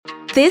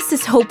This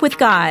is Hope with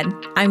God.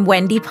 I'm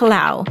Wendy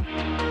Palau.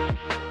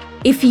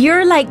 If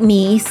you're like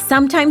me,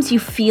 sometimes you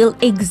feel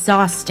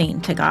exhausting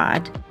to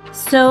God,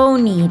 so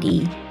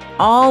needy,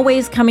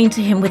 always coming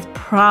to Him with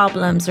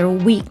problems or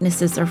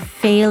weaknesses or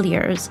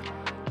failures.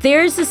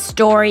 There's a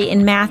story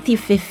in Matthew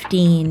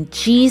 15.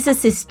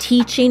 Jesus is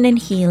teaching and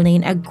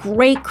healing a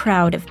great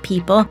crowd of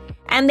people,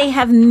 and they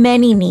have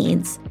many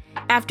needs.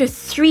 After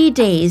 3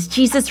 days,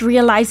 Jesus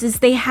realizes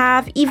they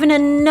have even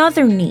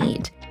another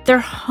need. They're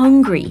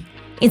hungry.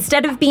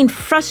 Instead of being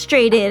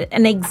frustrated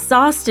and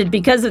exhausted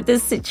because of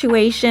this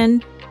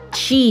situation,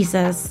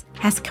 Jesus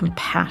has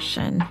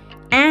compassion.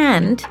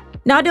 And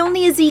not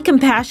only is He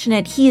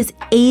compassionate, He is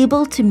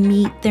able to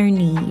meet their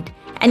need,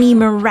 and He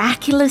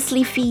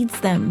miraculously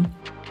feeds them.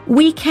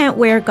 We can't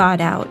wear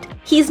God out.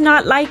 He's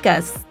not like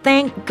us,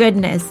 thank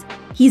goodness.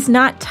 He's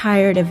not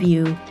tired of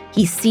you.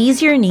 He sees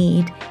your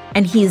need,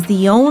 and He is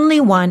the only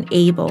one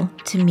able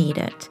to meet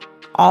it.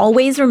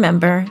 Always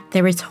remember,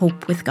 there is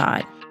hope with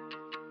God.